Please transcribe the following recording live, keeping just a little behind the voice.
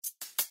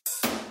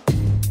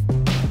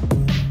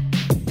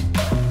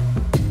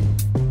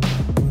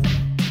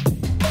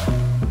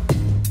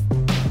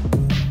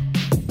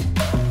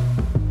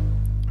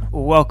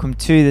welcome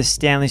to the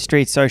Stanley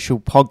Street Social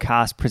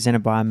podcast presented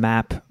by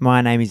MAP.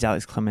 My name is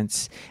Alex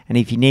Clements, and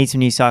if you need some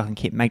new cycling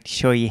kit, make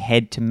sure you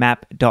head to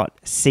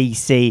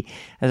map.cc.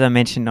 As I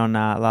mentioned on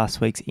last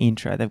week's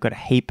intro, they've got a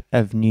heap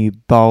of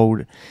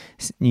bold,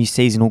 new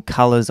seasonal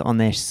colours on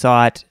their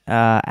site,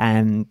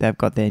 and they've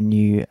got their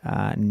new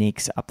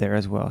nicks up there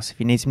as well. So if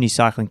you need some new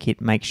cycling kit,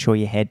 make sure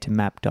you head to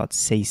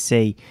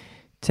map.cc.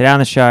 Today on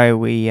the show,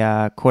 we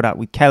caught up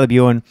with Caleb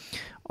Ewan.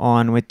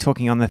 We're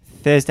talking on the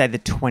Thursday the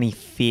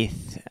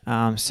 25th,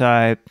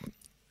 so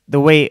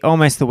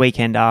almost the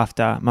weekend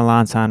after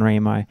Milan San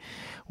Remo,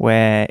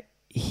 where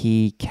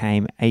he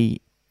came a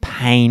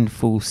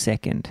painful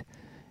second.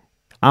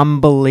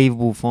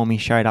 Unbelievable form he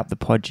showed up the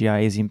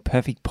Poggio. He's in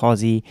perfect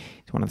posse.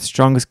 He's one of the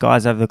strongest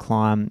guys over the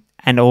climb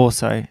and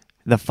also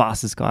the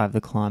fastest guy over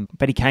the climb.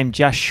 But he came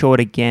just short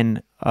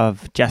again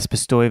of Jasper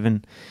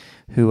Stuyven,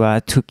 who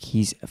took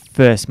his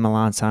first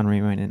Milan San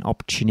Remo in an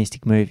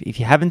opportunistic move. If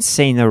you haven't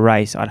seen the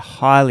race, I'd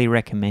highly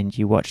recommend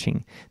you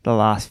watching the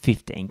last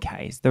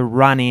 15Ks. The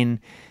run-in,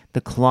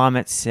 the climb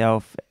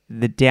itself,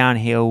 the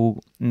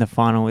downhill in the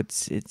final,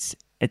 it's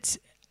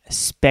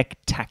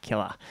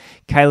spectacular.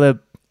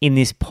 Caleb, in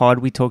this pod,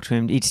 we talked to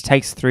him. He just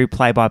takes through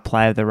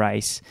play-by-play of the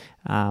race.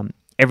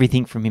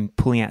 Everything from him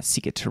pulling out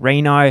sick at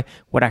Torino,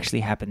 what actually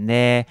happened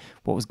there,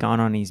 what was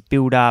going on in his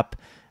build-up,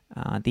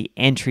 the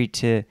entry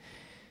to...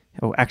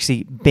 or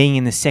actually being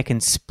in the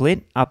second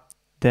split up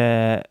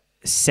the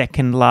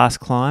second last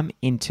climb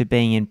into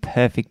being in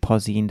perfect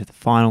posse into the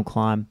final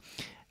climb,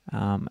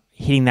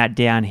 hitting that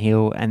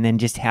downhill, and then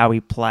just how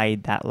he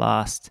played that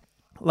last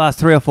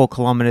 3 or 4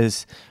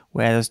 kilometres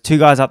where there was 2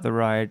 guys up the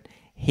road,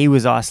 he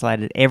was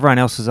isolated, everyone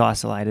else was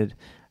isolated,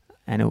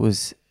 and it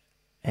was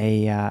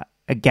a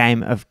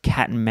game of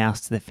cat and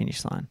mouse to the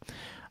finish line.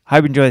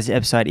 Hope you enjoy this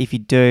episode. If you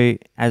do,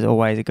 as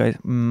always, it goes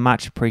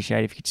much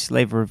appreciated if you could just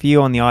leave a review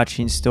on the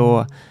iTunes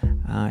store,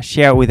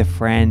 share it with a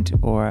friend,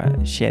 or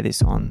share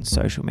this on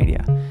social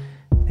media.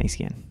 Thanks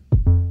again.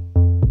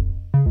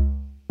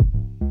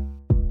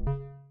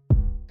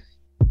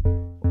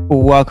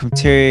 Welcome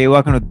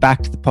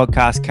back to the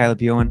podcast, Caleb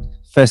Ewan.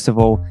 First of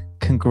all,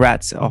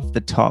 congrats off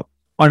the top.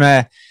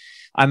 I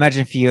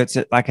imagine for you it's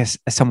like a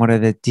somewhat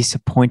of a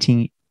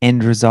disappointing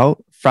end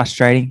result,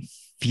 frustrating,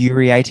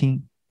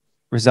 infuriating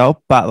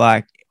result, but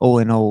like all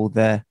in all,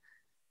 the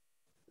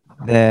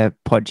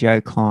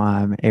Poggio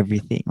climb,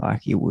 everything,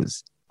 like it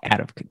was out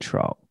of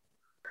control.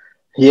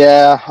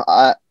 Yeah,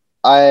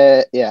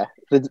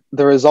 the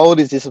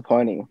result is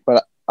disappointing,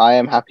 but I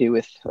am happy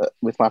with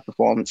my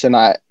performance, and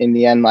in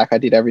the end, like I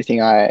did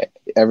everything I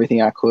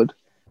could,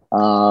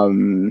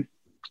 and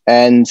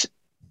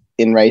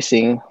in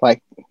racing,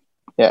 like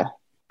yeah,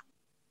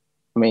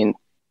 I mean,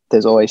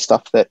 there's always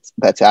stuff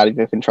that's out of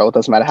your control. It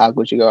doesn't matter how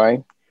good you're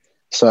going.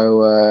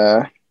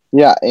 So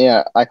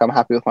yeah, like I'm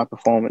happy with my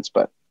performance,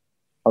 but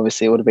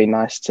obviously it would have been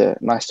nice to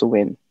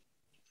win.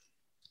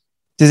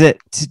 Does it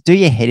do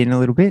your head in a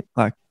little bit,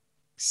 like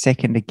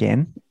second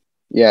again?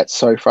 Yeah, it's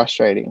so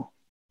frustrating.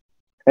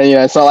 And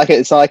it's not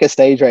like a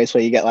stage race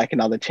where you get like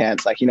another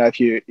chance. Like if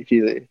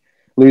you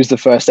lose the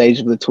first stage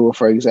of the Tour,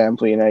 for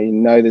example, you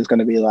know there's going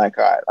to be like,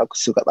 all right, I've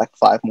still got like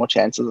 5 more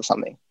chances or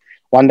something.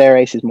 One day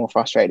race is more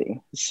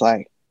frustrating. It's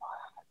like,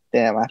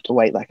 damn, I have to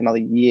wait like another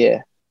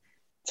year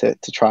to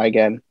try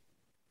again.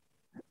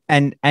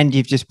 And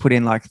you've just put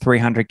in like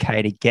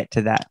 300k to get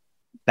to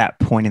that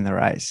point in the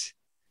race.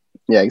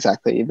 Yeah,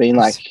 exactly. You've been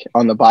like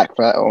on the bike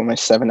for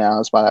almost 7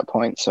 hours by that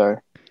point. So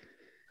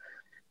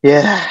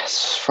yeah,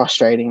 it's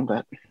frustrating,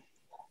 but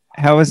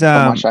how was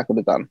not much I could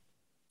have done.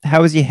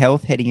 How was your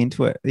health heading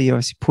into it? You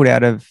obviously put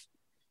out of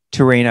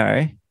Torino,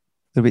 a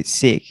little bit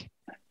sick.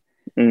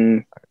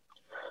 I'll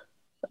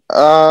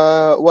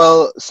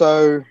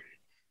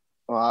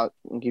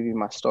give you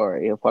my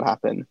story of what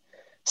happened.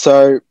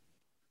 So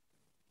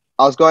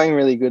I was going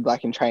really good,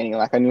 like in training.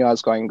 Like I knew I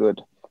was going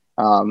good,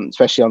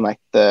 especially on like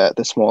the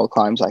smaller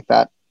climbs like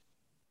that.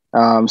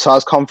 So I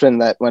was confident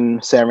that when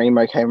San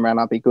Remo came around,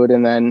 I'd be good.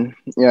 And then,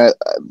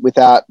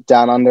 without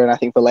Down Under, and I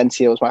think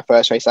Valencia was my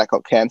first race that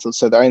got cancelled.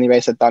 So the only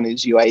race I'd done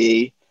is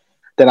UAE.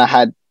 Then I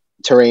had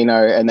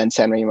Torino and then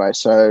San Remo.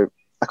 So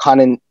I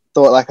kind of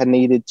thought like I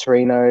needed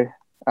Torino,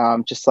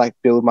 just like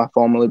build my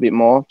form a little bit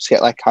more, to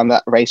get like kind of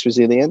that race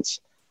resilience.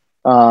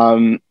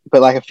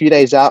 But like a few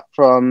days out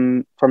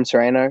from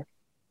Torino,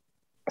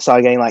 I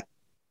started getting like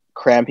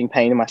cramping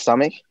pain in my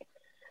stomach.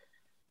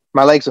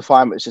 My legs were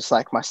fine, but it's just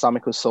like my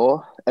stomach was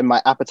sore, and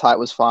my appetite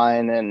was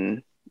fine,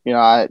 and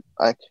I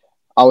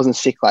wasn't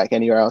sick like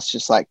anywhere else,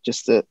 just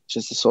a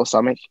sore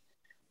stomach.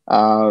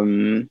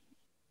 And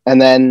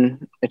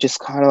then it just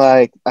kind of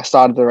like I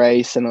started the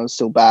race and it was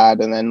still bad,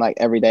 and then like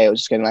every day it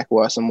was just getting like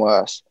worse and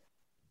worse.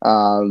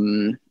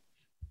 And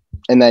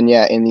then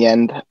in the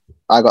end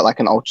I got like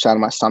an ultrasound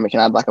in my stomach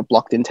and I had like a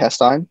blocked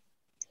intestine.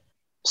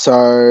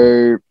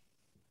 So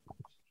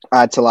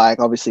I had to like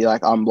obviously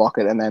like unblock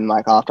it, and then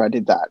like after I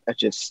did that, it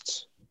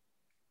just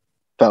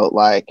felt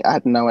like I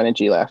had no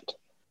energy left.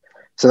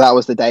 So that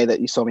was the day that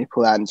you saw me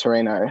pull out in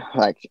Torino.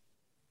 Like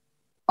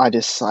I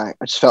just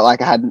felt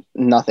like I had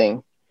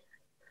nothing.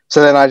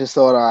 So then I just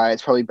thought, all right,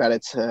 it's probably better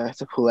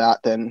to pull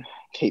out than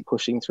keep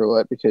pushing through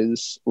it,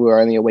 because we were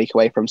only a week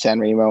away from San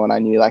Remo, and I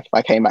knew like if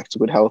I came back to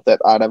good health that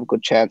I'd have a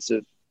good chance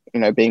of,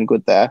 being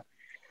good there.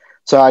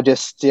 So I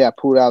just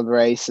pulled out of the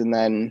race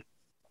and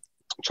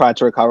tried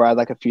to recover. I had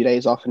like a few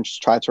days off and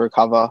just tried to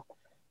recover.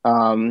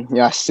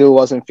 I still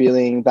wasn't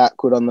feeling that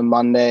good on the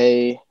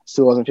Monday,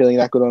 still wasn't feeling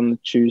that good on the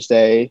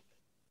Tuesday.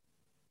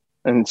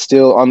 And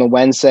still on the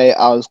Wednesday,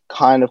 I was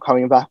kind of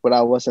coming back, but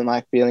I wasn't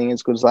like feeling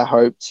as good as I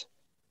hoped.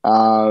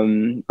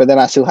 But then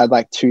I still had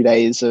like 2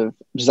 days of,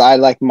 because I had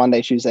like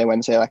Monday, Tuesday,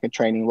 Wednesday, like a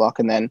training block.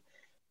 And then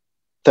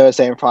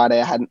Thursday and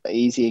Friday, I had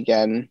easy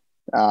again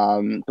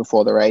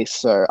before the race.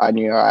 So I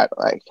knew, all right,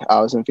 like I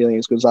wasn't feeling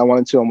as good as I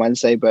wanted to on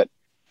Wednesday, but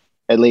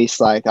at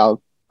least like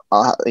I'll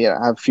have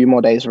a few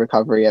more days of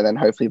recovery, and then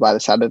hopefully by the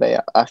Saturday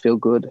I feel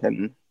good.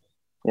 And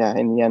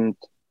in the end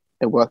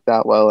it worked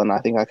out well, and I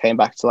think I came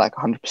back to like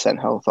 100%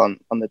 health on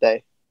the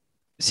day.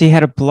 So you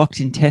had a blocked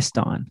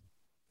intestine.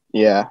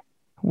 Yeah.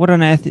 What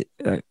on earth?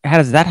 How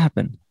does that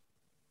happen?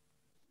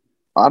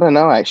 I don't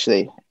know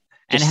actually.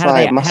 And how do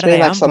they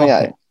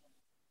unblock it?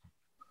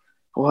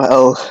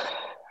 Well,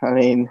 I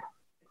mean,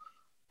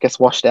 gets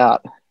washed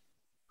out.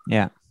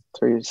 Yeah.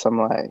 Through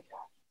some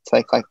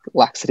take like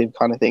laxative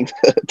kind of thing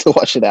to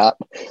wash it out.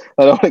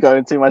 I don't want to go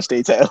into too much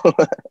detail.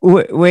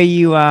 Were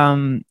you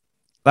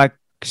like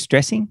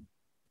stressing?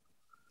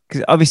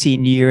 Because obviously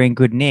you're in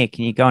good nick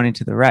and you're going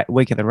into the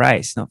week of the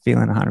race not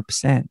feeling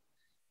 100%. A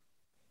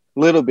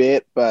little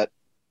bit, but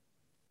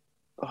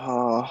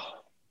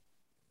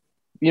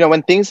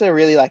when things are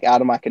really like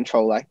out of my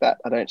control like that,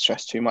 I don't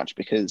stress too much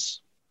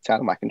because it's out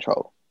of my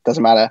control.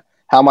 Doesn't matter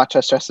how much I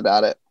stress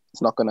about it,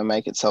 it's not going to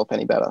make itself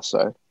any better.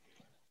 So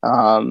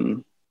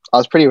I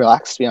was pretty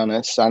relaxed, to be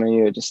honest. I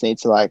knew I just need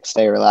to like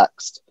stay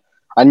relaxed.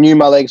 I knew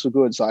my legs were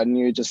good, so I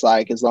knew just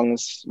like as long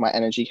as my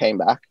energy came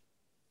back,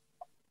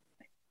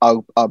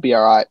 I'll be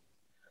all right.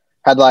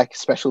 Had like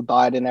special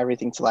diet and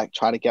everything to like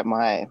try to get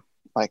my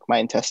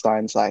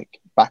intestines like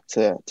back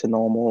to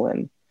normal,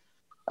 and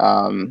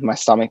my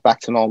stomach back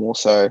to normal.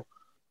 So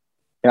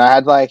I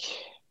did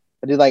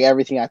like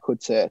everything I could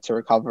to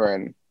recover,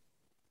 and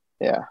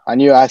I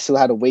knew I still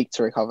had a week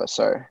to recover.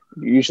 So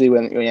usually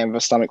when you have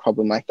a stomach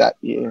problem like that,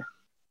 it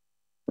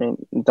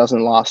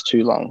doesn't last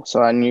too long.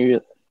 So I knew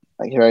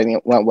like if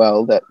everything went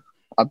well that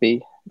I'd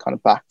be kind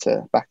of back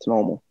to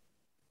normal.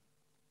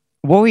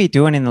 What were you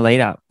doing in the lead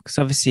up? Because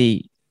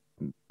obviously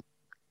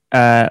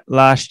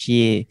last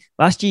year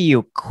you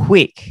were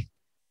quick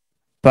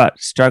but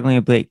struggling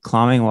a bit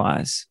climbing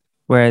wise,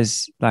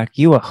 whereas like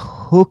you were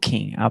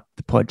hooking up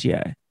the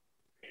Poggio.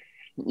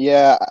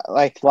 Yeah,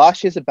 like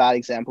last year's a bad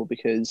example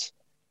because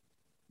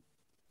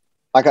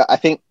like I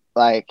think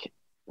like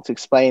to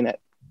explain it,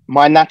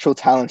 my natural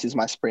talent is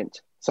my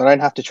sprint. So I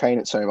don't have to train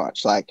it so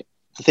much. Like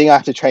the thing I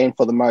have to train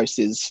for the most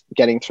is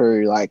getting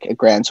through like a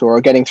Grand Tour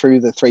or getting through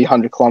the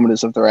 300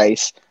 kilometers of the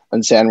race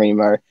on San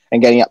Remo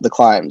and getting up the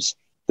climbs.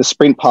 The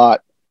sprint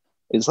part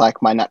is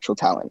like my natural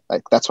talent.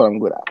 Like that's what I'm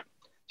good at.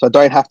 So I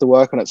don't have to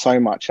work on it so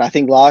much. And I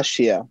think last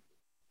year,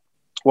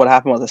 what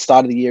happened was I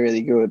started the year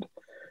really good.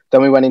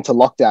 Then we went into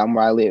lockdown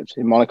where I lived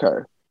in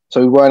Monaco. So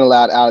we weren't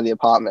allowed out of the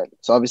apartment.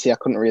 So obviously I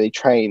couldn't really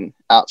train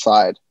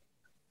outside.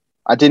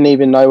 I didn't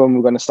even know when we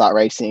were going to start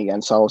racing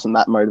again. So I wasn't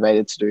that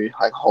motivated to do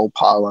like a whole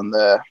pile on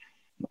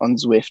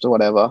Zwift or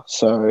whatever.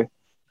 So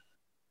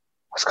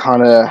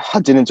I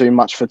didn't do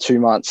much for 2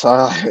 months. So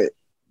I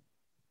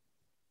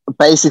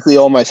basically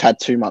almost had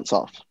 2 months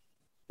off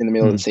in the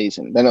middle of the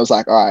season. Then it was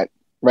like, all right,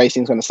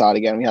 racing's going to start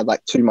again. We had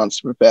like 2 months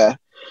to prepare.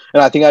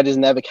 And I think I just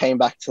never came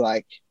back to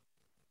like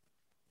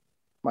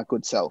my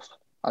good self.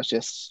 I was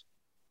just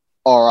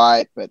all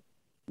right, but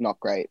not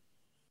great.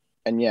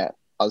 And I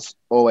was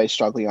always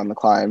struggling on the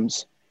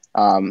climbs.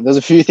 There's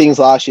a few things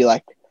last year,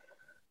 like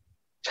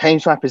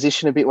changed my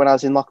position a bit when I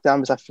was in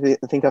lockdown, because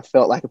I think I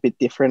felt like a bit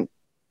different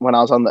when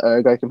I was on the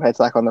ergo compared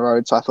to like on the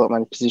road. So I thought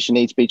my position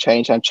needs to be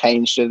changed. I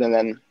changed it, and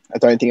then I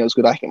don't think it was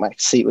good. I think my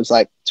seat was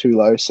like too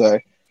low. So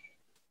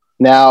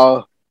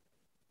now,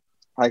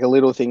 like a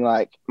little thing,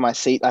 like my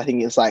seat, I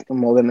think is like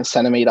more than a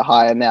centimeter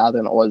higher now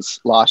than it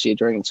was last year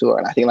during the tour.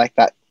 And I think like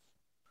that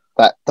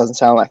doesn't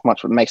sound like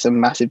much, but makes a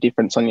massive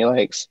difference on your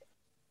legs.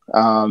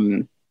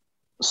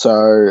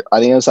 So I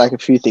think it was like a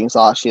few things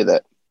last year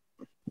that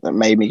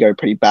made me go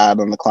pretty bad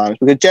on the climbs,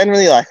 because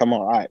generally like I'm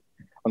all right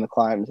on the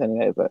climbs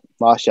anyway, but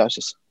last year I was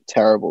just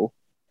terrible.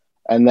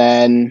 And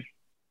then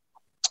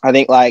I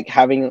think like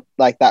having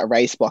like that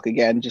race block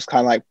again just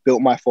kind of like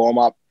built my form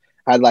up.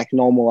 I had like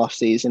normal off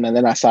season, and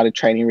then I started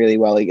training really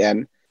well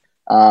again.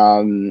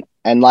 And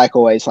like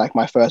always, like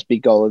my first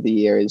big goal of the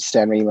year is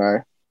San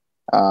Remo.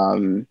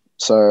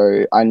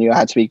 So I knew I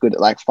had to be good at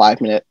like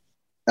 5-minute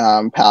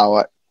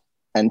power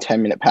and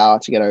 10-minute power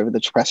to get over the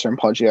Cipressa and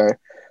Poggio.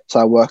 So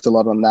I worked a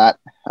lot on that.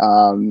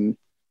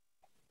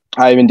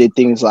 I even did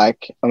things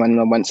like when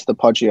I went to the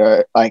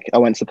Poggio, like I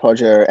went to the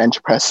Poggio and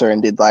Cipressa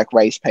and did like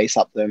race pace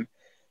up them.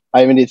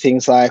 I even did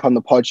things like on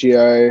the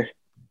Poggio,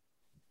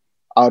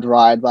 I would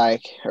ride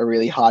like a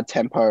really hard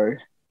tempo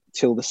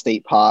till the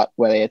steep part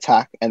where they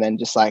attack, and then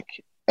just like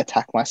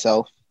attack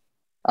myself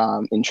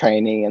in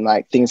training and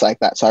like things like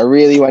that. So I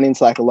really went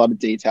into like a lot of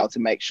detail to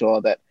make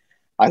sure that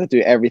I could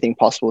do everything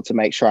possible to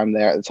make sure I'm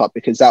there at the top,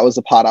 because that was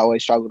the part I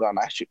always struggled on.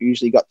 I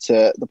usually got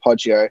to the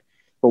Poggio,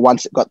 but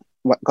once it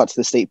got to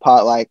the steep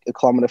part, like a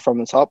kilometer from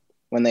the top,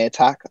 when they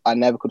attack, I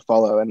never could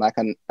follow, and like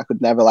I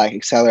could never like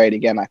accelerate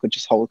again. I could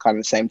just hold kind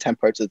of the same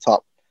tempo to the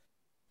top.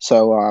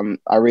 So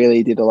I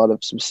really did a lot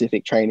of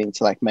specific training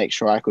to like make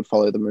sure I could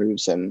follow the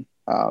moves, and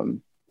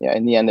yeah,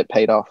 in the end, it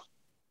paid off.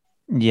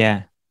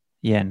 Yeah.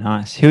 Yeah,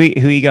 nice. Who are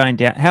you going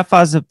down? How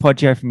far is the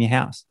Poggio from your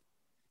house?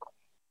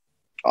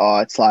 Oh,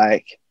 it's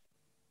like,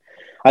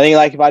 I think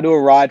like if I do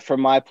a ride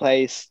from my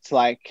place to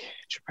like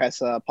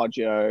Trapessa,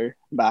 Poggio,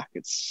 back,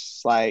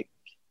 it's like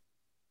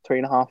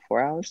 3.5,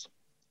 4 hours.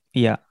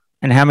 Yeah.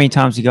 And how many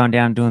times are you going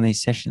down doing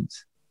these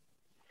sessions?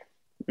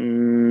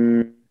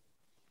 Mm,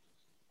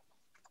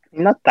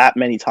 not that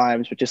many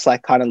times, but just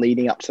like kind of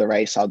leading up to the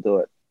race, I'll do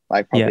it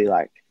like Yeah. probably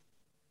like,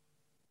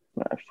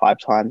 I don't know, 5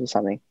 times or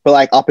something. But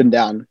like up and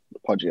down the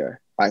Poggio,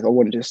 like I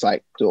wouldn't just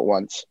like do it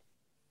once.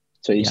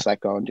 So you just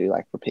like go and do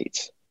like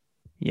repeats.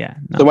 Yeah.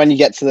 So when nice.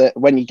 you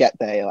get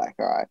there, you're like,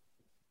 all right,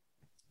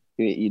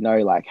 you know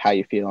like how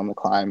you feel on the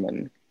climb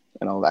and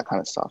all that kind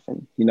of stuff,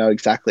 and you know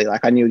exactly,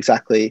 like I knew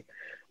exactly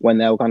when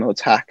they were going to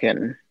attack,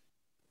 and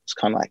just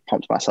kind of like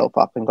pumped myself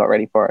up and got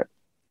ready for it.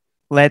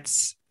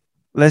 Let's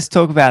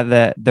talk about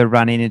the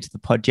run into the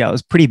Poggio. It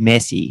was pretty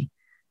messy.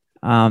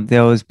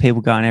 There was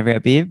people going everywhere,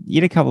 but you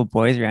had a couple of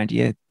boys around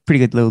you. Pretty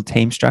good little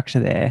team structure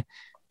there.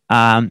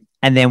 And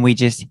then we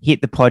just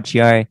hit the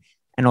Poggio,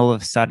 and all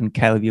of a sudden,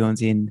 Caleb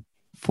Ewan's in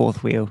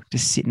fourth wheel,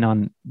 just sitting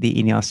on the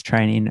Ineos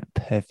training,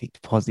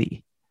 perfect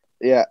posse.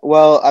 Yeah,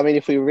 well, I mean,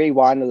 if we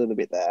rewind a little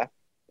bit there,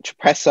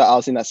 Trapessa, I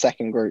was in that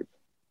second group,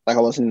 like I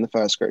wasn't in the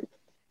first group.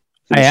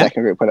 In the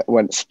second group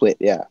when it split,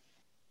 yeah.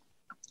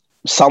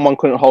 Someone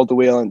couldn't hold the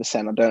wheel in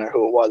descent. I don't know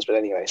who it was, but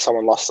anyway,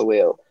 someone lost the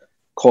wheel,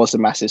 caused a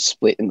massive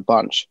split in the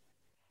bunch.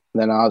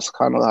 And then I was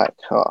kind of like,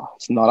 oh,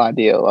 it's not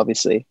ideal,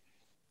 obviously.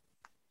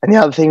 And the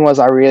other thing was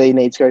I really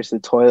need to go to the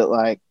toilet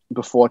like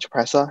before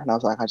Trapessa, and I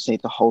was like, I just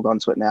need to hold on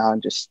to it now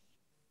and just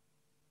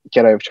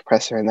get over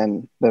Trapessa,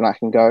 and then I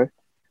can go.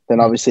 Then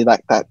obviously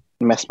like that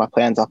messed my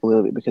plans up a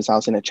little bit because I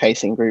was in a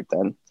chasing group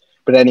then.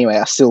 But anyway,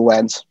 I still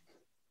went.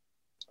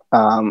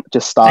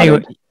 Just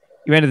started. Hey,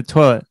 you went to the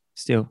toilet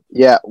still?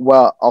 Yeah,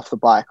 well, off the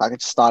bike. Like I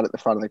just started at the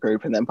front of the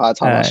group, and then by the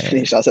time I was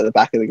finished, I was at the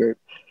back of the group.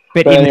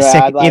 But But in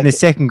anyway, in the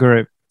second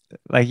group,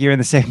 like you're in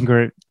the second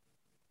group.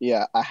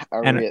 Yeah,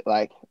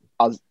 I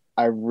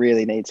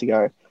really need to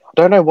go. I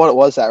don't know what it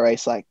was that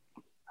race. Like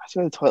I was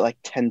to the toilet like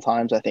 10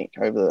 times, I think,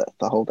 over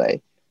the whole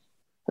day.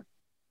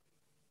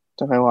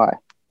 Don't know why.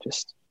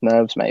 Just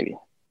nerves, maybe.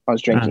 I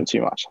was drinking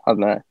too much. I don't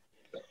know.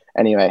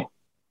 Anyway,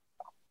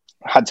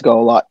 I had to go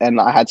a lot, and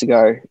I had to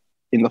go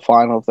in the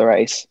final of the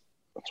race.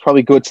 It's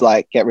probably good to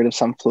like get rid of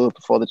some fluid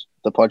before the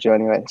Poggio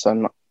anyway, so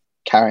I'm not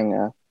carrying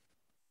a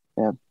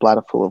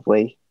bladder full of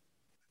wee.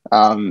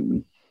 But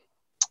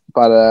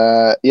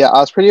yeah, I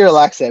was pretty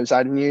relaxed there because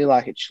I knew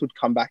like it should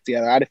come back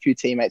together. I had a few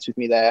teammates with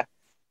me there.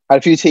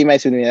 A few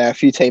teammates in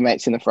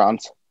the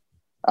front.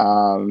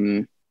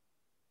 And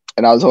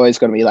I was always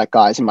going to be like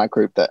guys in my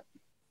group that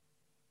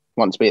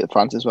want to be at the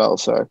front as well.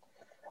 So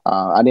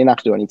I didn't have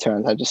to do any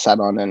turns. I just sat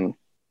on, and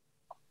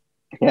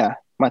yeah,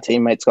 my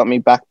teammates got me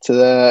back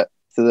to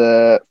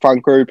the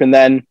front group, and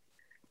then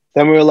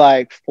we were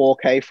like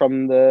 4K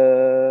from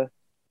the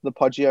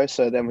Poggio.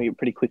 So then we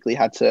pretty quickly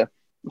had to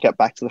get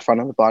back to the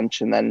front of the bunch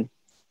and then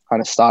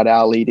kind of start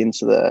our lead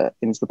into the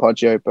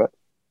Poggio. But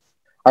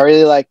I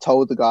really like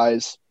told the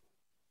guys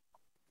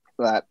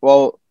that,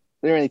 well,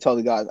 I didn't really tell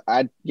the guys. I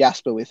had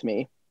Jasper with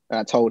me, and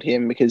I told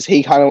him because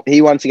he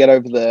wanted to get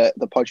over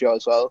the Poggio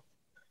as well.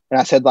 And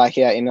I said, like,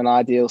 yeah, in an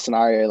ideal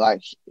scenario,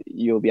 like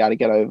you'll be able to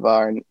get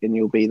over and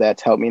you'll be there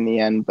to help me in the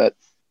end. But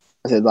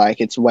I said,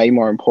 like, it's way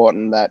more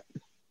important that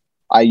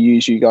I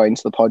use you going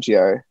to the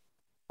Poggio.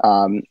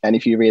 And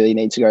if you really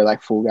need to go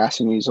like full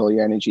gas and use all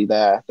your energy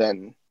there,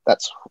 then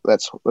that's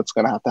what's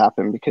going to have to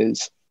happen,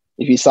 because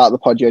if you start the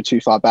Poggio too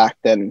far back,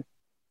 then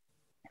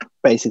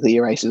basically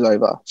your race is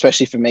over,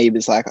 especially for me,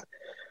 because like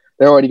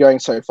they're already going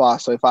so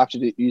fast. So if I have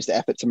to use the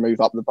effort to move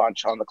up the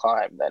bunch on the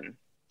climb, then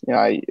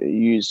I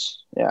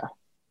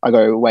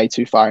go way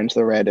too far into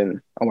the red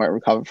and I won't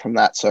recover from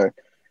that. So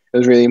it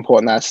was really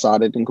important that I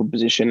started in good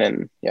position,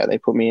 and yeah, they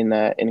put me in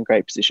a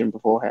great position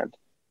beforehand.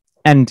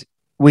 And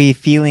were you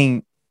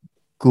feeling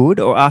good,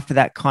 or after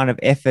that kind of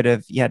effort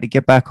of you had to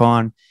get back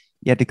on,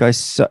 you had to go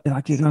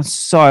you're going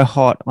so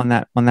hot on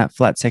that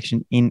flat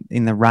section in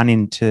the run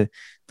into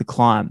the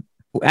climb,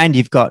 and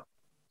you've got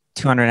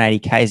 280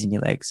 Ks in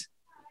your legs,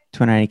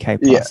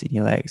 280K plus in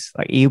your legs.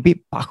 Like you're a bit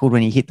buckled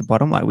when you hit the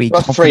bottom. Like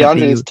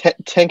 300 is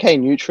 10K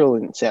neutral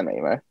in San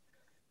Remo.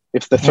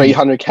 If the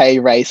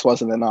 300K race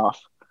wasn't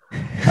enough.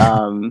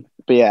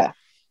 But yeah,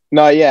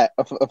 no, yeah,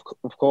 of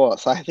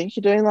course. I think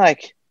you're doing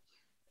like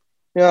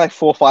 400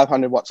 or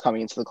 500 watts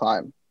coming into the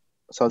climb.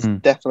 So it's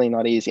definitely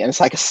not easy. And it's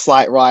like a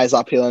slight rise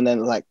uphill and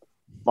then like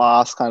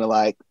fast kind of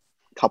like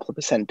a couple of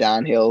percent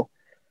downhill.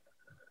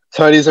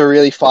 So it is a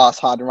really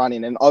fast, hard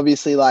running, and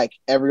obviously, like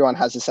everyone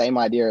has the same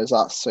idea as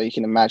us. So you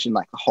can imagine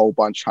like a whole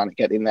bunch trying to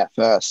get in there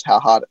first, how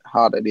hard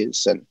it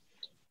is. And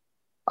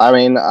I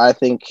mean, I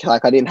think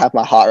like I didn't have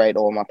my heart rate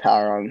or my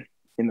power on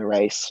in the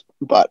race,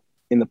 but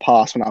in the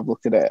past when I've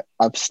looked at it,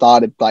 I've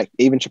started like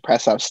even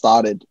Cipressa, I've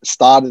started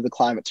the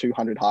climb at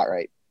 200 heart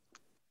rate.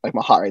 Like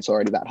my heart rate's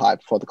already that high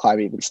before the climb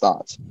even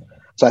starts.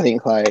 So I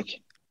think like,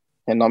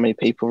 and not many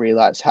people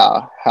realize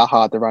how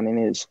hard the running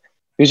is.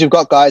 Because you've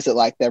got guys that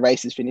like their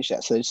race is finished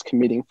yet, so they're just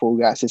committing full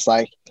gas. It's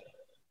like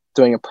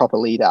doing a proper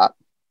lead out,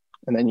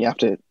 and then you have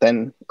to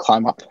then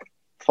climb up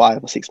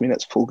 5 or 6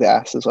 minutes full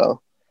gas as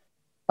well.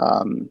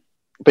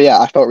 But yeah,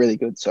 I felt really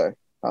good, so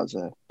that was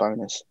a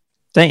bonus.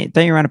 Don't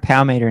you run a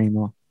power meter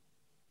anymore?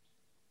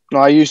 No,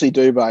 I usually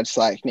do, but I just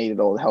like needed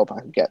all the help I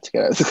could get to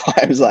get over the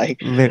climbs,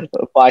 like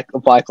a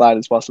bike light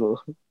as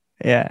possible.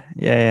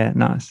 Yeah,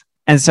 nice.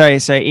 And so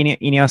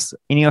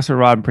Ineos were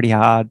riding pretty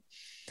hard.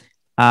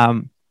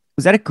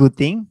 Was that a good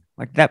thing?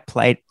 Like that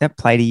played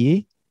to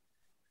you?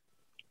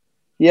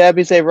 Yeah,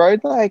 because they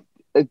rode like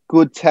a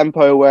good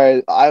tempo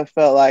where I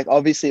felt like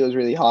obviously it was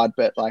really hard,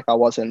 but like I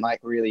wasn't like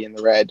really in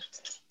the red.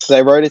 So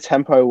they rode a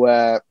tempo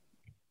where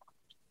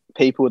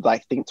people would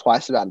like think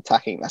twice about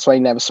attacking. That's why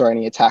you never saw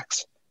any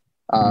attacks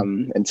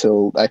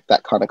until like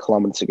that kind of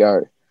kilometer to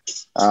go.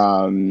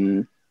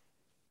 So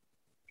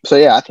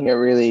yeah, I think it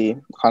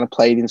really kind of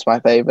played into my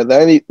favor.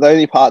 The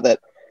only part that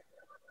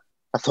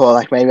I thought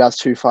like maybe I was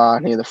too far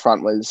near the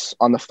front was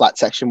on the flat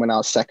section when I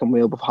was second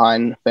wheel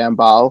behind Van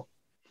Baal.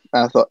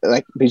 And I thought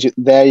like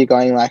there you're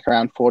going like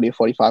around 40 or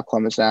 45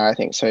 kilometers an hour, I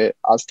think. So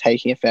I was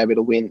taking a fair bit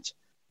of wind.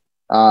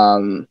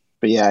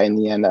 But yeah, in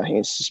the end, I think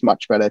it's just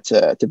much better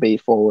to be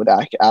forward,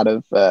 like out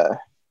of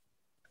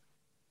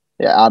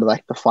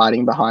like the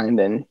fighting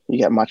behind, and you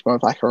get much more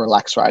of like a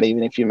relaxed ride,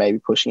 even if you're maybe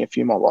pushing a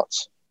few more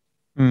watts.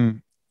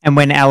 And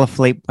when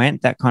Alaphilippe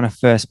went, that kind of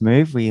first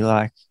move, were you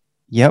like,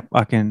 "Yep,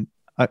 I can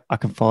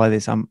follow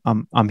this. I'm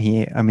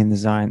here. I'm in the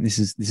zone. This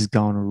is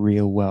going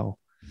real well."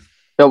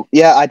 So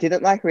yeah, I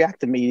didn't like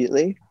react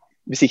immediately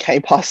because he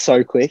came past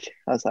so quick.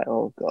 I was like,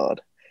 "Oh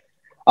god."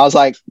 I was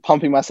like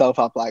pumping myself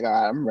up, like,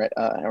 all right,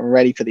 I'm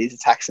ready for these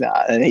attacks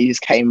now. And he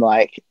just came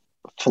like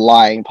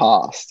flying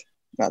past.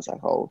 And I was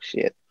like, oh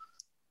shit.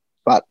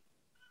 But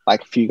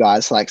like a few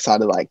guys like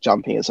started like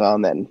jumping as well.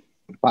 And then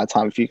by the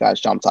time a few guys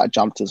jumped, I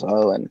jumped as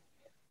well. And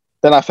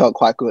then I felt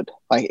quite good.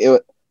 Like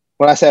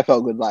when I say I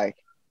felt good, like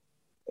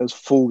it was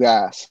full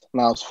gas.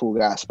 And I was full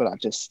gas, but I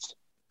just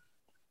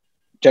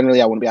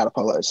generally I wouldn't be able to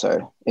follow.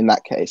 So in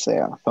that case,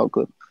 yeah, I felt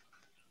good.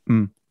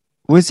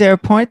 Was there a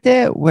point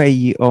there where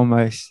you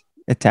almost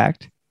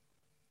attacked?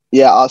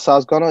 Yeah, so I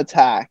was going to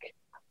attack.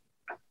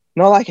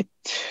 Not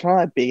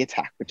a big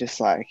attack, but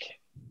just like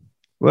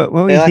what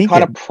were they you like thinking?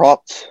 kind of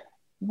propped.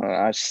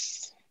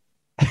 Just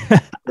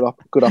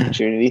good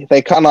opportunity.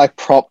 They kind of like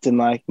propped and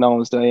like no one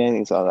was doing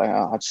anything. So I was like,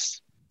 I'll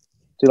just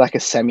do like a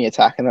semi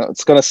attack, and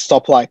it's gonna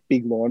stop like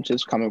big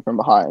launches coming from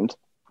behind.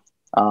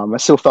 I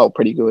still felt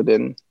pretty good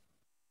and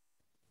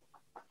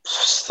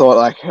just thought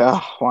like,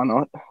 why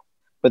not?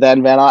 But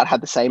then Van Aert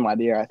had the same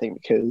idea, I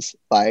think, because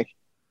like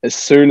as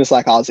soon as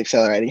like I was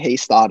accelerating, he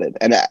started,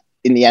 and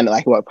in the end,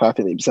 like it worked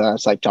perfectly. So I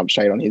just like jumped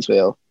straight on his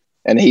wheel,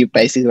 and he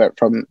basically went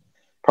from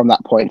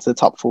that point to the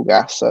top full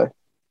gas. So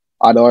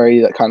I'd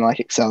already kind of like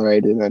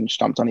accelerated and just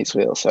jumped on his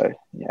wheel. So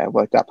yeah, it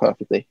worked out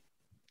perfectly.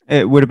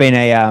 It would have been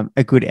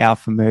a good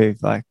alpha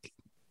move, like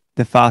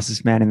the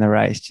fastest man in the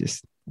race,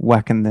 just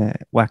whacking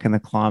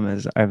the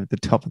climbers over the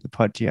top of the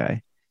Poggio.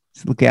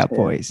 So look out,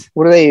 boys.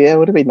 Would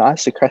have been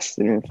nice to crest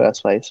him in the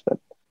first place, but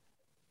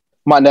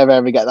might never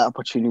ever get that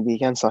opportunity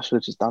again. So I should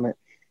have just done it.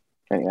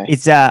 Anyway,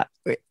 It's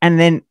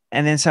and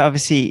then so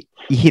obviously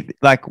you hit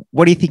like,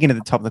 what are you thinking at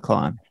the top of the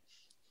climb?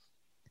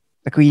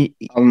 Like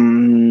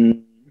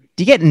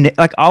do you get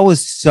like, I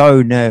was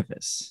so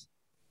nervous.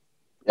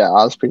 Yeah,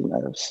 I was pretty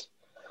nervous,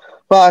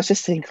 but I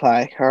just think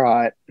like, all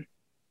right,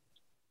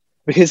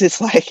 because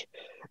it's like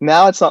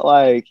now it's not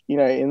like, you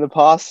know, in the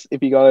past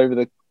if you go over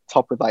the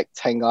top with like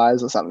 10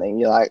 guys or something,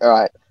 you're like, all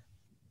right,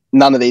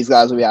 none of these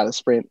guys will be able to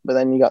sprint. But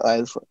then you got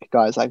those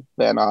guys like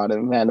Van Aert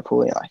and Van der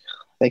Poel, you're like,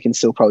 they can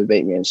still probably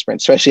beat me in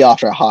sprint, especially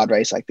after a hard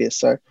race like this.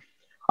 So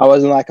I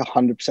wasn't like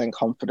 100%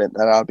 confident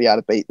that I'd be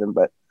able to beat them,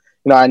 but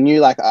you know, I knew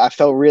like I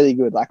felt really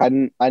good. Like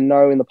I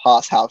know in the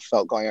past how it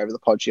felt going over the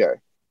Poggio.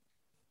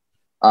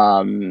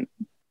 And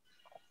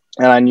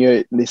I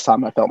knew this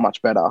time I felt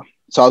much better.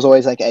 So I was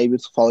always like able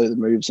to follow the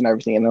moves and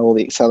everything and all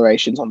the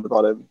accelerations on the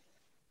bottom.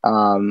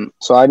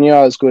 So I knew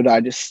I was good.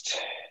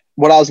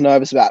 What I was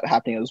nervous about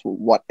happening was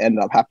what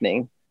ended up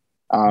happening.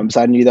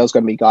 So I knew there was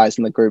going to be guys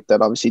in the group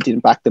that obviously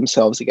didn't back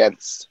themselves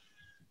against,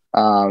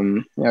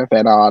 you know,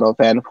 Van Aert or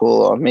Van der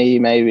Poel or me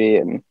maybe.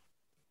 And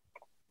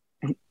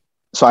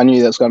so I knew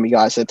there was going to be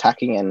guys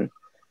attacking, and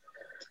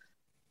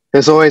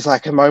there's always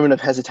like a moment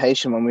of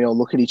hesitation when we all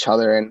look at each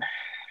other, and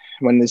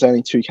when there's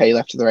only 2K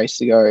left of the race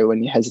to go,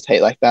 when you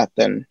hesitate like that,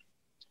 then,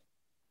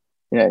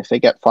 you know, if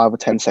they get 5 or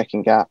 10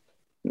 second gap,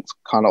 it's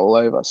kind of all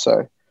over.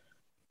 So,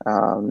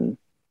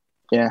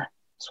 yeah,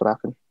 that's what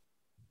happened.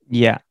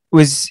 Yeah.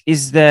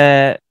 Is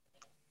the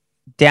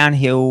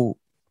downhill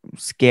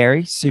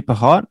scary, super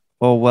hot,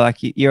 or well, like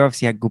you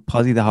obviously had good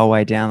posse the whole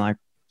way down, like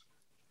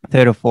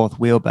third or fourth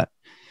wheel, but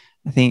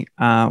I think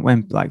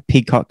when like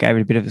Pidcock gave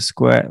it a bit of a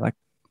squirt, like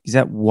is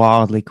that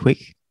wildly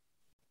quick?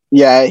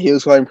 Yeah, he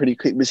was going pretty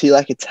quick. Was he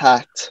like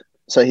attacked?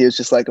 So he was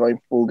just like going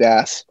full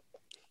gas.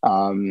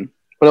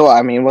 But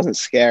I mean, it wasn't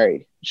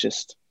scary. It's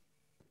just,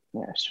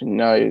 yeah, just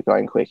know you're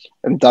going quick.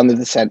 I've done the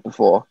descent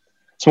before.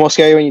 It's more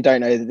scary when you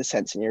don't know the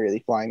descents and you're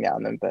really flying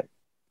down them. But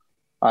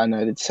I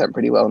know the descent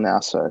pretty well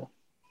now, so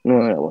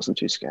no, it wasn't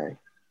too scary.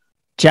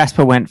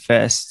 Jasper went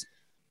first.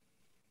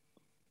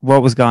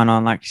 What was going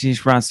on? Like she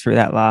just runs through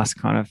that last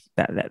kind of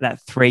that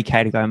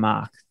 3K to go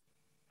mark.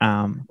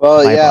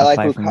 Well, yeah,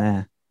 like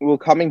we're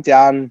coming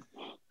down.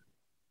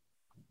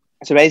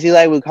 So basically,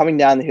 like, we're coming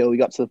down the hill. We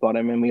got to the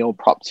bottom, and we all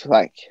propped,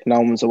 like no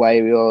one was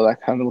away. We were like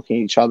kind of looking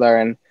at each other,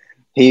 and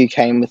he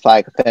came with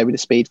like a fair bit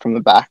of speed from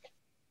the back,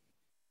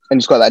 and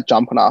just got that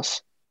jump on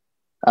us.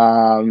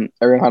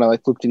 Everyone kind of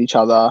like looked at each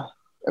other,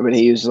 but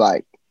he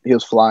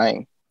was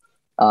flying.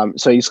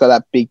 So he's got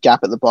that big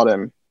gap at the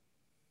bottom,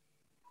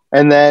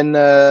 and then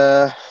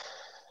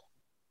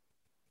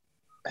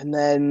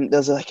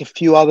there's like a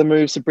few other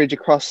moves to bridge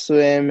across to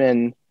him,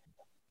 and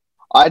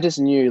I just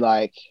knew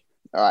like,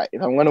 all right,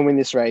 if I'm going to win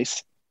this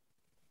race,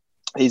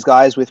 these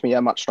guys with me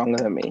are much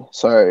stronger than me.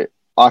 So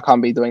I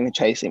can't be doing the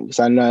chasing because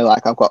I know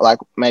like I've got like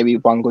maybe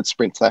one good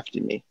sprint left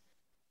in me.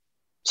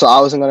 So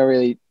I wasn't going to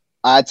really,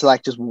 I had to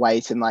like just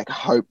wait and like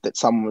hope that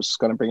someone was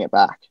going to bring it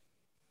back.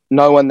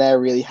 No one there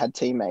really had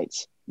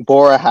teammates.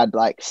 Bora had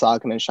like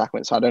Sagan and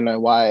Shackman, so I don't know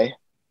why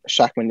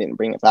Shackman didn't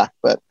bring it back.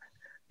 But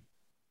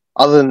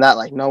other than that,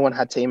 like no one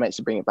had teammates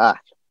to bring it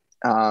back.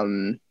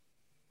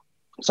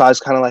 So I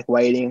was kind of like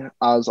waiting.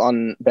 I was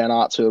on Ben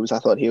Aert too because I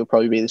thought he would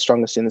probably be the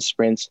strongest in the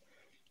sprints.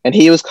 And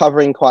he was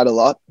covering quite a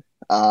lot.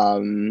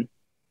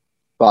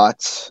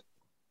 But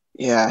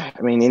yeah,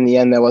 I mean, in the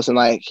end, there wasn't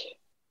like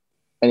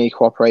any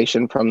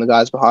cooperation from the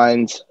guys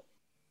behind,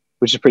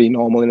 which is pretty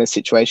normal in a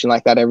situation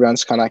like that.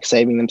 Everyone's kind of like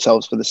saving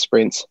themselves for the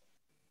sprints.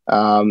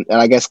 And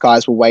I guess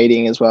guys were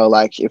waiting as well.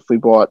 Like if we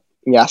brought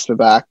Jasper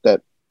back,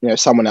 that, you know,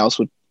 someone else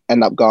would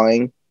end up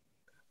going.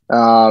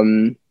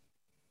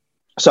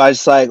 So I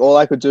just like, all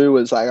I could do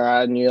was like, all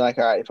right, I knew like,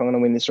 all right, if I'm going to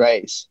win this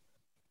race,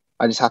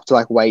 I just have to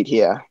like wait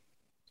here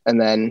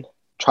and then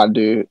try to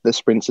do the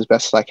sprints as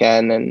best as I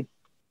can. And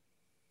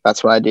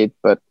that's what I did.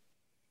 But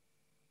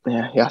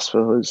yeah,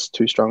 Jasper was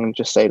too strong and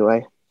just stayed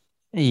away.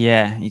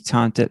 Yeah, he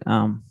timed it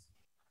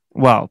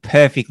well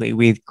perfectly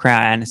with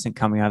Crowd Anderson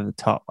coming over the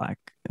top. Like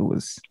it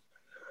was.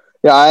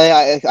 Yeah,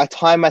 I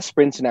timed my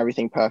sprints and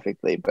everything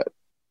perfectly, but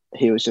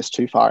he was just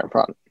too far in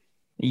front.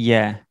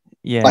 Yeah.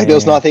 Like there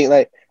was nothing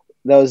like.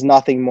 There was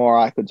nothing more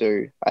I could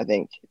do, I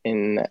think,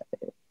 in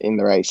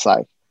the race.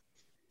 Like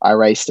I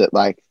raced it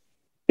like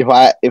if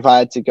I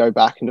had to go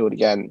back and do it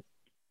again,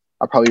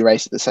 I'd probably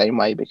race it the same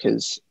way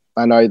because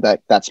I know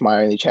that that's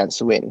my only chance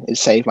to win is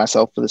save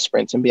myself for the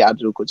sprints and be able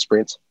to do a good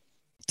sprint.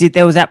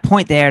 There was that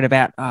point there at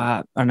about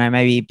I don't know,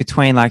 maybe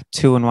between like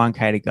 2 and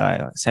 1K to go,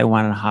 like say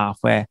 1.5,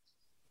 where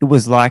it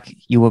was like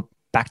you were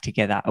back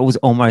together. It was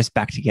almost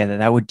back together.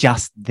 They were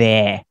just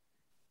there.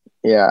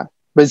 Yeah.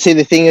 But see,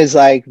 the thing is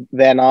like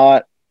Van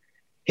Aert,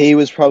 he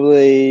was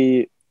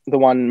probably the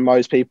one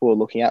most people were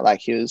looking at. Like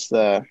he was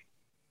the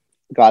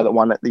guy that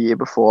won it the year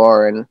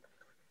before, and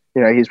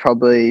you know he's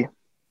probably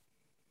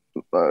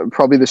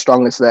the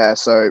strongest there.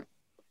 So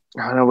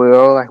I don't know. We were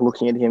all like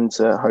looking at him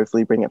to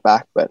hopefully bring it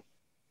back, but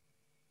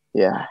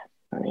yeah,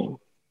 I mean,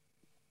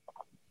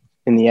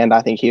 in the end,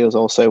 I think he was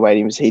also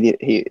waiting because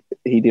he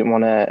didn't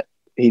want to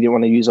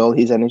use all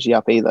his energy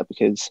up either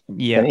because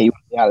then he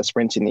would be out of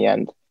sprint in the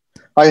end.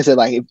 Like I said,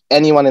 like if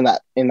anyone in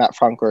that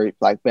front group,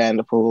 like Van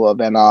der Poel or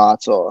Van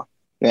Aert or,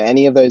 you know,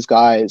 any of those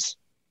guys,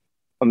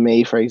 or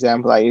me, for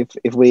example, like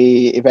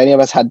if any of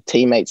us had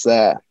teammates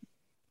there,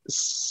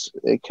 it's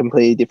a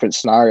completely different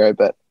scenario.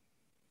 But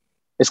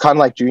it's kind of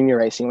like junior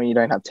racing when you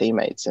don't have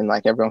teammates and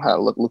like everyone kind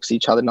of looks at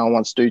each other. No one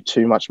wants to do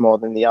too much more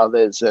than the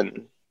others,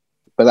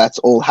 but that's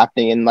all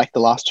happening in like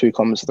the last 2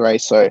 kilometers of the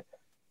race. So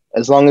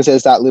as long as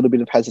there's that little bit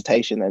of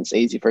hesitation, then it's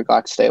easy for a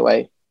guy to stay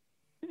away.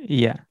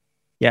 Yeah.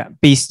 Yeah,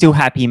 but you're still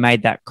happy you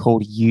made that call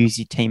to use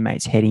your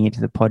teammates heading into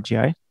the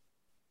Poggio?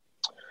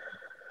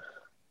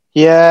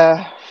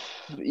 Yeah.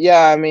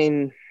 I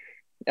mean,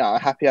 yeah, I'm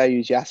happy I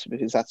used Jasper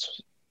because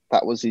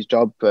that was his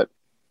job. But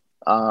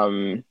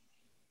you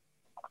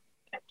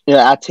know,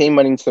 our team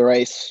went into the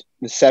race.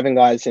 The 7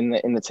 guys in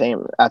the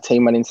team. Our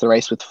team went into the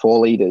race with 4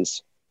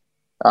 leaders,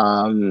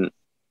 and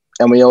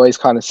we always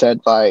kind of said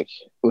like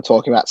we're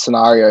talking about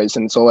scenarios,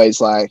 and it's always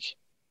like,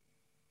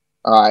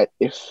 all right,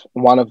 if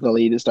one of the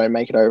leaders don't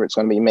make it over, it's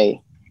going to be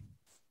me.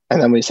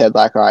 And then we said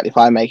like, all right, if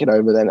I make it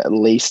over, then at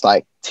least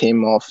like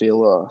Tim or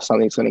Phil or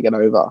something's going to get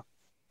over.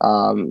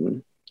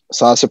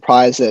 So I was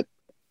surprised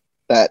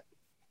that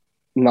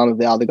none of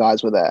the other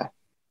guys were there,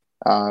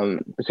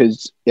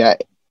 because yeah,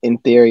 in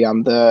theory,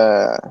 I'm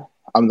the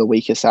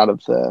weakest out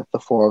of the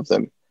 4 of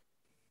them.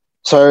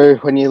 So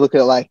when you look at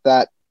it like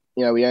that,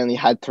 you know, we only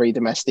had 3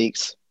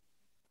 domestics.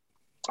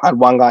 I had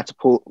one guy to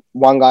pull.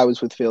 One guy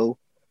was with Phil.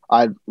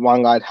 I had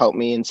one guy to help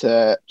me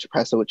into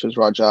Cipressa, which was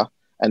Roger,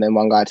 and then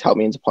one guy to help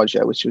me into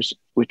Poggio,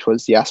 which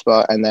was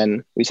Jasper. And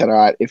then we said, all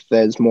right, if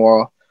there's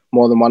more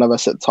than one of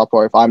us at the top,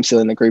 or if I'm still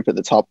in the group at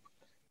the top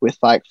with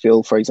like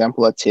Phil, for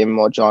example, or Tim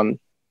or John,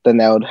 then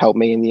they would help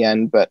me in the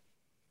end. But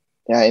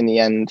yeah, in the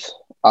end,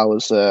 I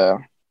was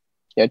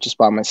just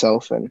by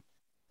myself, and it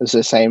was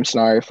the same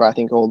scenario for I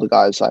think all the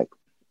guys. Like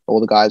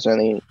all the guys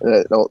only,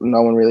 no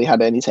one really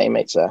had any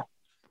teammates there.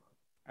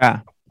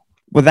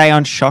 Were they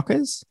on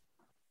shockers?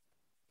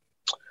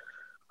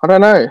 I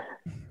don't know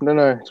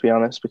to be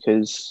honest,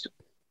 because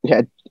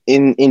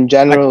in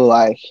general,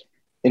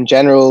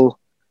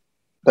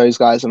 those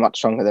guys are much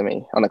stronger than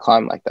me on a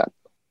climb like that.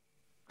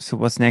 So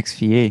what's next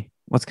for you?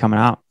 What's coming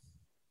up?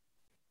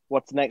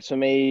 What's next for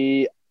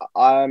me?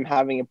 I'm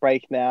having a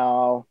break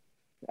now.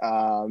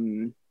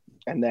 And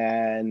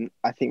then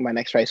I think my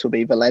next race will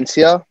be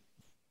Valencia,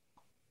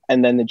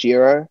 and then the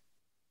Giro,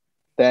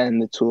 then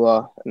the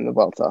Tour and the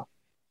Vuelta.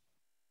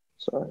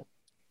 So,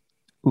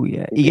 Oh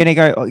yeah, you're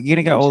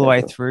gonna go all the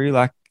way through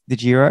like the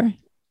Giro.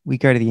 We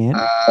go to the end.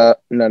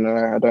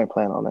 No, I don't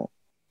plan on it.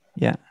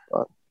 Yeah,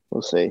 but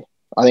we'll see.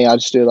 I think I'll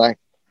just do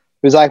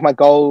because like my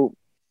goal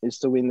is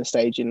to win the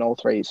stage in all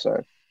three.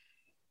 So,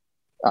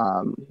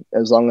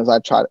 as long as I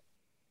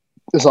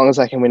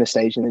can win a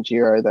stage in the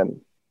Giro,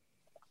 then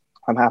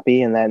I'm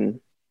happy, and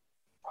then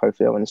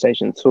hopefully I'll win a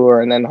stage in the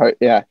Tour, and then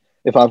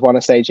if I've won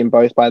a stage in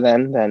both by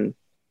then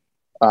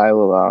I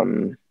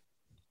will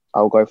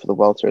I'll go for the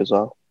Vuelta as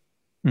well.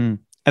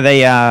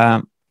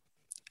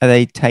 Are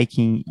they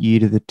taking you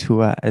to the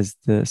Tour as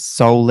the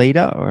sole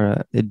leader,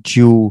 or a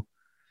dual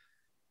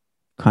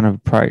kind of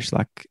approach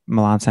like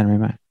Milan San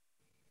Remo?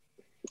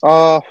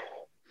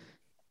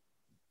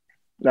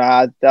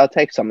 Nah, they'll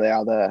take some of their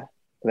other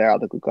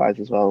good guys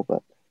as well.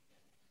 But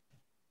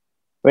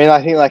I mean,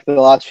 I think like the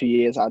last few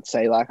years, I'd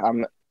say like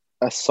I'm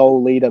a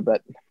sole leader,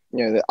 but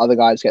the other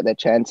guys get their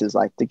chances,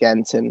 like De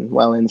Gent and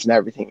Wellens and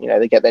everything.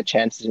 They get their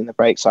chances in the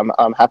breaks. So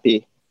I'm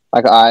happy.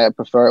 Like I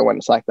prefer it when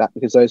it's like that,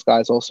 because those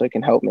guys also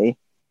can help me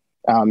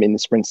in the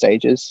sprint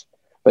stages.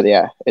 But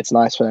yeah, it's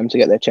nice for them to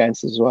get their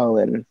chances as well.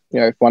 And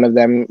if one of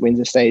them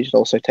wins a stage, it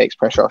also takes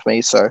pressure off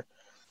me. So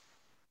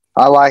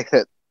I like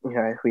that.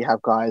 We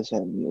have guys,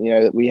 and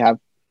that we have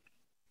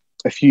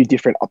a few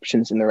different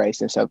options in the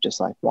race instead of just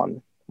like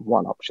one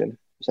option.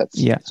 So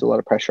that's a lot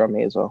of pressure on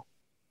me as well.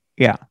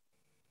 Yeah.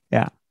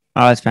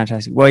 Oh, that's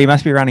fantastic. Well, you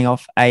must be running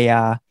off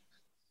a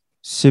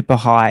super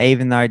high,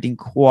 even though I didn't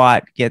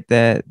quite get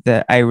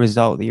the A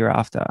result that you're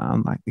after.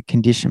 Like the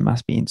condition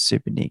must be in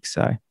super nick.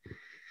 So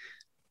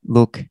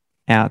look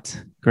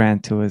out,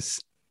 Grand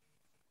Tours.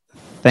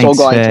 Thanks. It's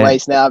all going to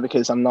waste now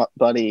because I'm not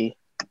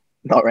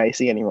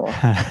racing anymore.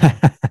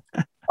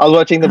 I was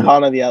watching the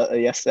Pana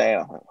yesterday.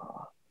 I'm like,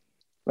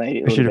 maybe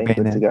it would have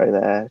been good to go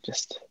there.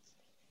 Just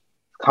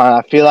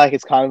I feel like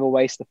it's kind of a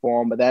waste of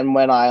form. But then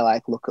when I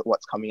like look at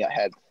what's coming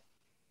ahead,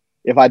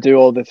 if I do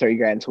all the 3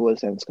 Grand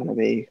Tours, then it's going to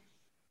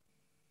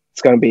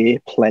be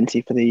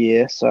plenty for the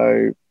year.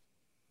 So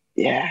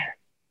yeah,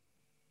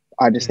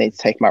 I just need to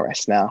take my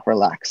rest now,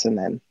 relax, and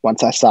then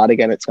once I start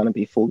again, it's going to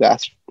be full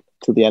gas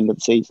to the end of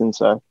the season.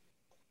 So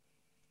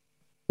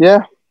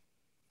yeah.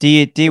 Do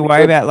you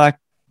worry about like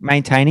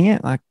maintaining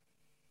it, like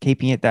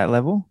keeping it that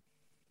level?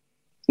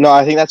 No,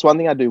 I think that's one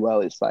thing I do well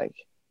is like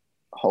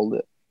hold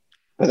it.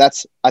 But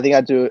I think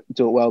I do it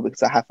well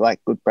because I have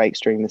like good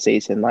breaks during the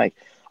season. Like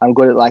I'm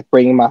good at like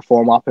bringing my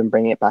form up and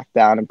bringing it back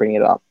down and bringing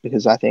it up,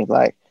 because I think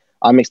like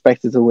I'm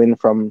expected to win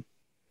from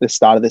the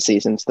start of the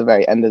season to the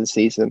very end of the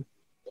season.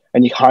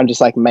 And you can't just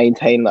like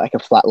maintain like a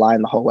flat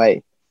line the whole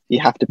way. You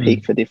have to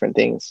peak for different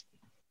things.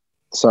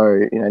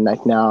 So,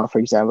 like now, for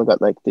example, I've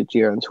got like the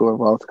Giro and Tour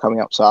Vuelta coming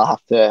up. So I'll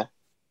have to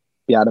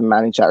be able to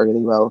manage that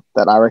really well,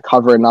 that I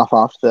recover enough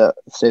after,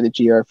 say, the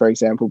Giro, for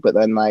example, but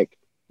then like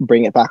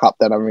bring it back up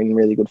that I'm in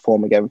really good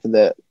form again for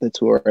the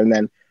Tour. And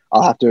then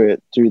I'll have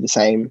to do the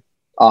same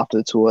after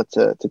the Tour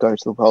to go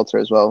to the Vuelta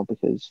as well,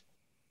 because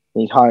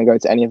you can't go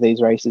to any of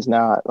these races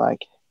now at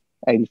like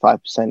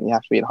 85%. You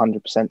have to be at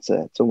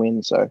 100% to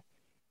win. So,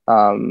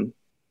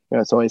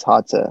 it's always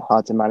hard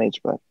to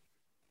manage, but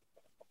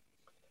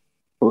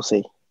we'll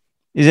see.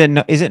 Is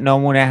it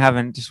normal now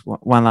having, just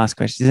one last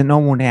question, is it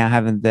normal now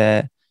having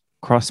the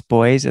cross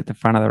boys at the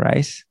front of the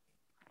race?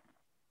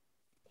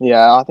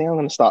 Yeah, I think I'm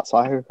going to start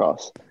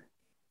cyclocross.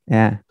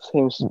 Yeah.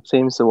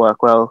 Seems to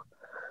work well.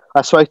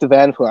 I spoke to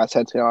Van Poel. I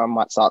said to him, I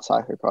might start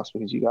cyclocross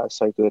because you guys are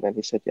so good. And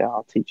he said, yeah,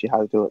 I'll teach you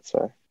how to do it.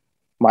 So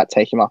might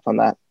take him up on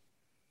that.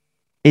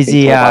 Is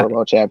he the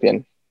world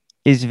champion?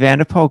 Is Van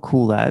der Poel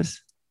cool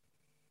as?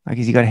 Like,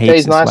 has he got heaps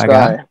he's of nice swagger?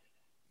 Guy.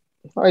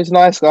 Oh, he's a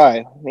nice guy.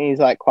 I mean, he's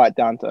like quite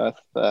down to earth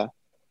for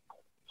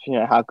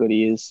how good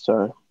he is.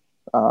 So,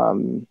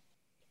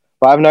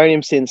 but I've known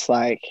him since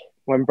like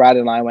when Brad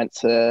and I went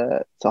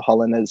to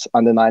Holland as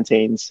under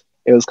 19s.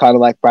 It was kind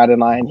of like Brad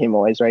and I and him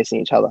always racing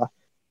each other,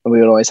 and we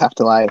would always have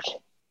to like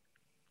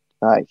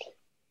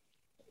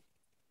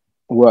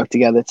work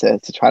together to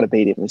try to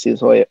beat him, because he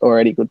was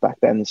already good back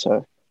then.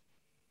 So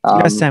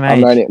You guys same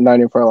I've age?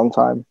 known him for a long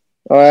time.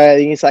 I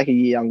think he's like a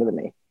year younger than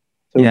me.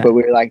 So, Yeah. but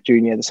we were like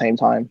junior at the same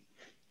time.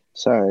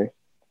 So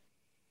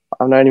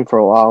I've known him for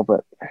a while,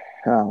 but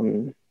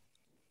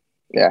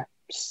yeah,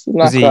 just a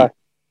nice guy.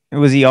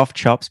 Was he off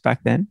chops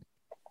back then?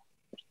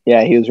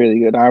 Yeah, he was really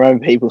good. I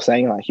remember people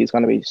saying like he's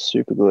going to be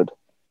super good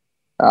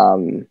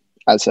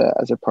as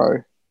a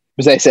pro,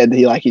 because they said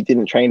he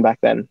didn't train back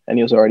then and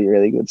he was already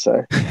really good.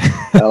 So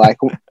they're like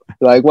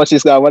watch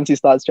this guy, once he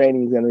starts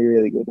training he's going to be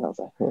really good. And I was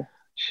like, oh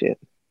shit,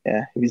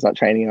 yeah, if he's not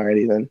training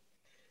already then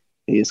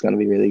he is going to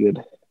be really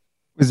good.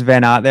 Was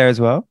Van Aert there as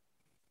well?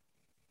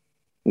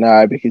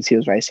 No, because he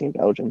was racing in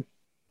Belgium.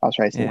 I was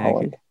racing in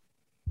Holland.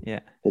 Okay. Yeah.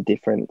 The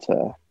different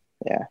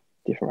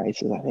different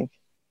races, I think.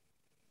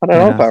 I don't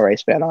know if I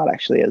raced Van Aert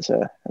actually as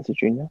a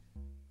junior.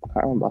 I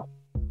can't remember.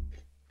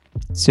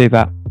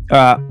 Super.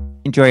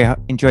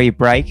 Enjoy your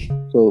break.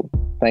 Cool.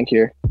 Thank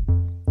you.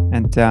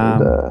 And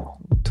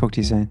talk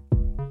to you soon.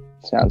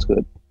 Sounds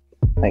good.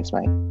 Thanks,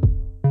 mate.